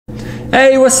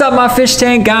Hey, what's up my fish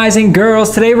tank guys and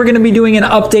girls? Today we're going to be doing an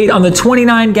update on the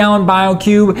 29-gallon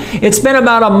Biocube. It's been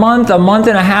about a month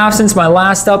and a half since my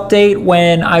last update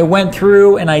when I went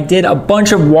through and I did a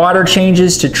bunch of water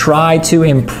changes to try to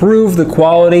improve the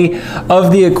quality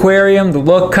of the aquarium, the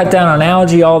look, cut down on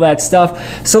algae, all that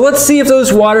stuff. So let's see if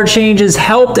those water changes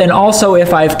helped and also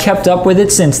if I've kept up with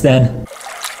it since then.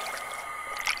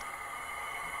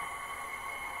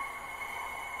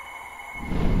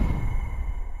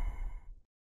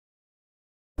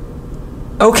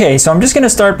 Okay, so I'm just going to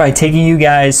start by taking you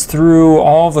guys through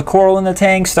all of the coral in the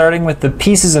tank, starting with the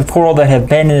pieces of coral that have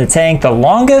been in the tank the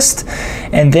longest,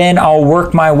 and then I'll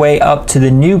work my way up to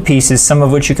the new pieces, some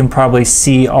of which you can probably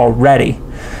see already.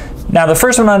 Now the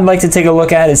first one I'd like to take a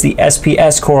look at is the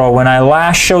SPS coral. When I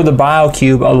last showed the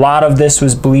Biocube, a lot of this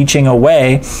was bleaching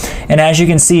away, and as you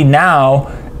can see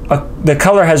now, the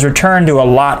color has returned to a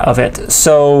lot of it.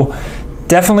 So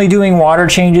definitely doing water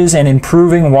changes and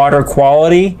improving water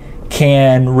quality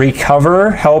can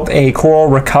help a coral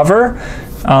recover.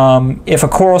 If a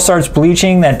coral starts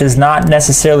bleaching, that does not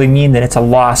necessarily mean that it's a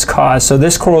lost cause. So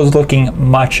this coral is looking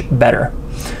much better.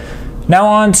 Now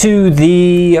on to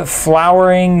the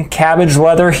flowering cabbage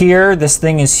leather here. This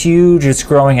thing is huge, it's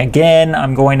growing again.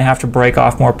 I'm going to have to break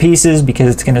off more pieces because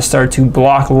it's going to start to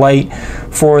block light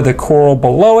for the coral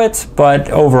below it, but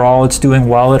overall it's doing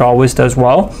well, it always does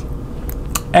well.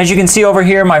 As you can see over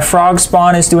here, my frog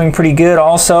spawn is doing pretty good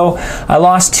also. I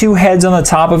lost 2 heads on the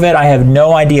top of it. I have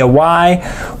no idea why.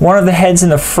 One of the heads in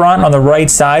the front on the right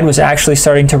side was actually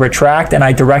starting to retract, and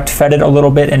I direct fed it a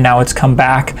little bit and now it's come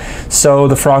back. So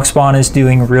the frog spawn is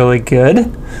doing really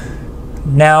good.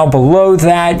 Now below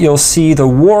that, you'll see the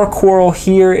war coral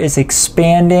here is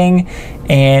expanding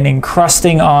and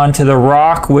encrusting onto the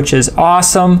rock, which is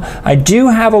awesome. I do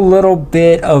have a little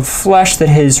bit of flesh that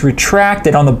has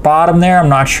retracted on the bottom there. I'm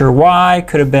not sure why.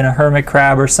 Could have been a hermit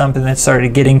crab or something that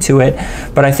started getting to it,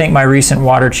 but I think my recent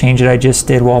water change that I just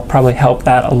did will probably help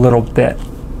that a little bit.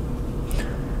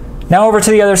 Now over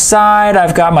to the other side,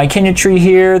 I've got my Kenya tree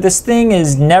here. This thing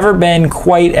has never been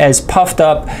quite as puffed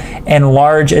up and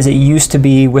large as it used to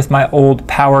be with my old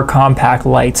power compact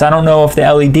lights. I don't know if the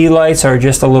LED lights are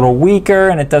just a little weaker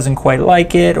and it doesn't quite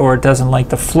like it, or it doesn't like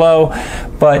the flow,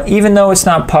 but even though it's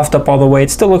not puffed up all the way, it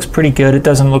still looks pretty good. It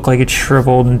doesn't look like it's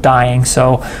shriveled and dying,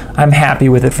 so I'm happy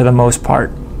with it for the most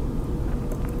part.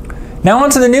 Now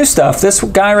onto the new stuff. This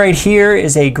guy right here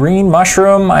is a green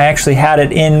mushroom. I actually had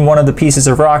it in one of the pieces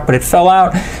of rock, but it fell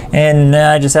out and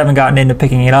I just haven't gotten into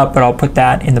picking it up, but I'll put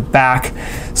that in the back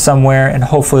somewhere and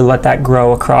hopefully let that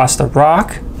grow across the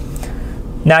rock.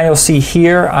 Now you'll see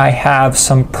here I have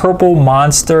some purple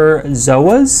monster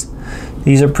zoas.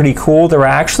 These are pretty cool. There were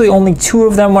actually only 2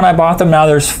 of them when I bought them. Now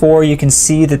there's 4. You can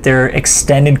see that they're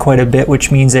extended quite a bit,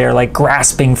 which means they're like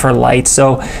grasping for light.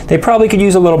 So they probably could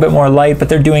use a little bit more light, but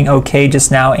they're doing okay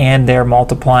just now and they're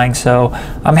multiplying. So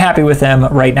I'm happy with them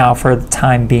right now for the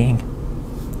time being.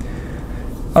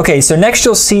 Okay, so next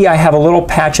you'll see I have a little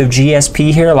patch of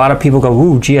GSP here. A lot of people go,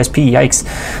 ooh, GSP, yikes.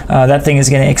 That thing is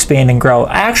going to expand and grow.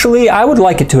 Actually, I would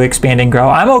like it to expand and grow.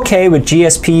 I'm okay with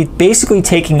GSP basically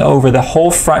taking over the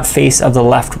whole front face of the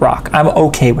left rock. I'm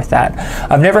okay with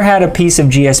that. I've never had a piece of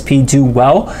GSP do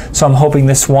well, so I'm hoping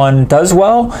this one does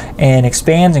well and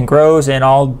expands and grows, and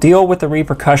I'll deal with the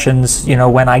repercussions, you know,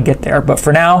 when I get there. But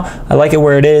for now, I like it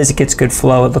where it is. It gets good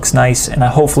flow, it looks nice, and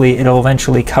hopefully it'll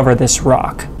eventually cover this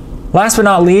rock. Last but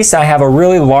not least, I have a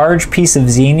really large piece of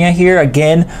Xenia here.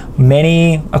 Again,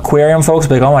 many aquarium folks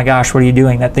will be like, oh my gosh, what are you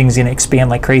doing? That thing's gonna expand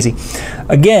like crazy.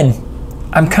 Again,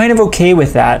 I'm kind of okay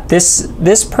with that.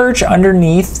 This perch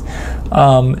underneath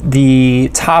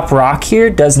the top rock here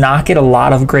does not get a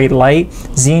lot of great light.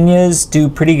 Xenias do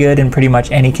pretty good in pretty much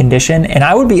any condition, and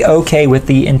I would be okay with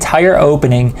the entire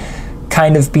opening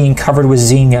kind of being covered with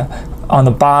Xenia on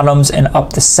the bottoms and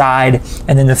up the side,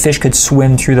 and then the fish could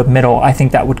swim through the middle. I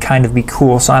think that would kind of be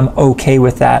cool, so I'm okay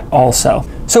with that also.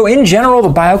 So in general, the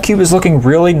Biocube is looking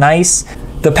really nice.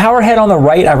 The power head on the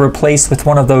right I replaced with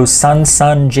one of those Sun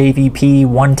JVP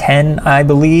 110, I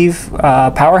believe,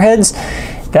 power heads.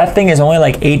 That thing is only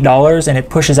like $8 and it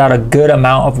pushes out a good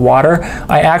amount of water.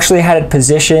 I actually had it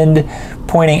positioned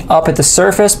pointing up at the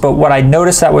surface, but what I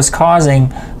noticed that was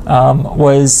causing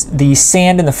was the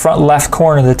sand in the front left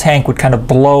corner of the tank would kind of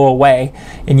blow away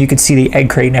and you could see the egg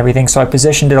crate and everything. So I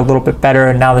positioned it a little bit better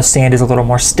and now the sand is a little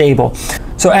more stable.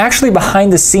 So actually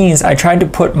behind the scenes, I tried to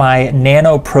put my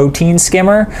nano protein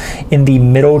skimmer in the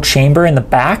middle chamber in the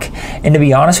back. And to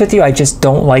be honest with you, I just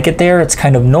don't like it there. It's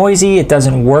kind of noisy. It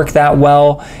doesn't work that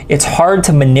well. It's hard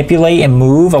to manipulate and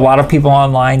move. A lot of people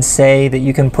online say that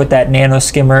you can put that nano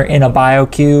skimmer in a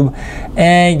Biocube,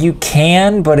 and you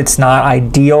can, but it's not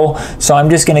ideal. little. So I'm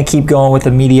just going to keep going with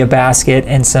the media basket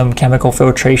and some chemical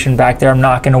filtration back there. I'm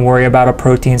not going to worry about a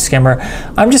protein skimmer.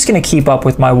 I'm just going to keep up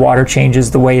with my water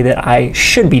changes the way that I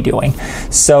should be doing.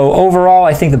 So overall,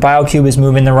 I think the Biocube is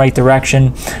moving in the right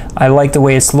direction. I like the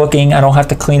way it's looking. I don't have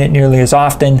to clean it nearly as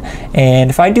often. And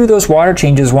if I do those water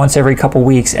changes once every couple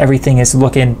weeks, everything is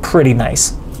looking pretty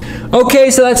nice.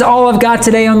 Okay, so that's all I've got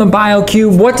today on the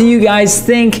Biocube. What do you guys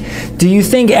think? Do you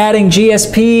think adding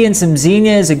GSP and some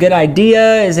Xenia is a good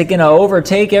idea? Is it going to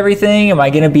overtake everything? Am I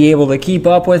going to be able to keep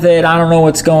up with it? I don't know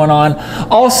what's going on.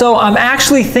 Also, I'm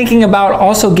actually thinking about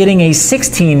also getting a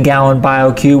 16-gallon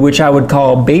Biocube, which I would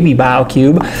call Baby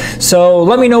Biocube. So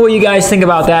let me know what you guys think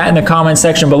about that in the comment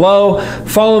section below.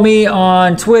 Follow me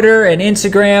on Twitter and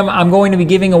Instagram. I'm going to be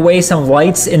giving away some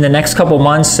lights in the next couple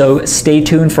months, so stay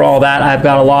tuned for all that. I've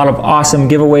got a lot of awesome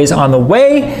giveaways on the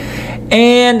way,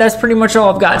 and that's pretty much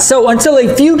all I've got. So until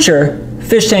a future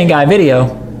Fish Tank Guy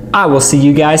video, I will see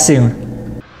you guys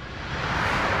soon.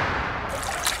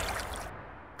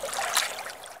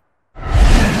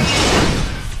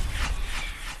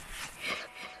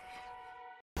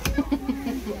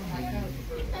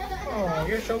 Oh,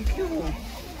 you're so cute.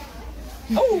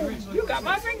 Oh, you got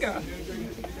my finger.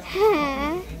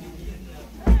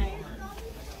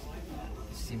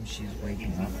 Seems she's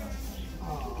waking up.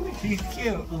 She's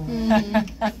cute.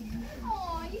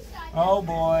 Oh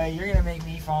boy, you're gonna make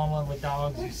me fall in love with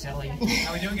dogs, you silly.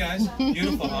 How we doing, guys?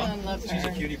 Beautiful, huh? I love her. She's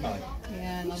a cutie pie.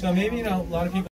 Yeah, I love so maybe, you know, a lot of people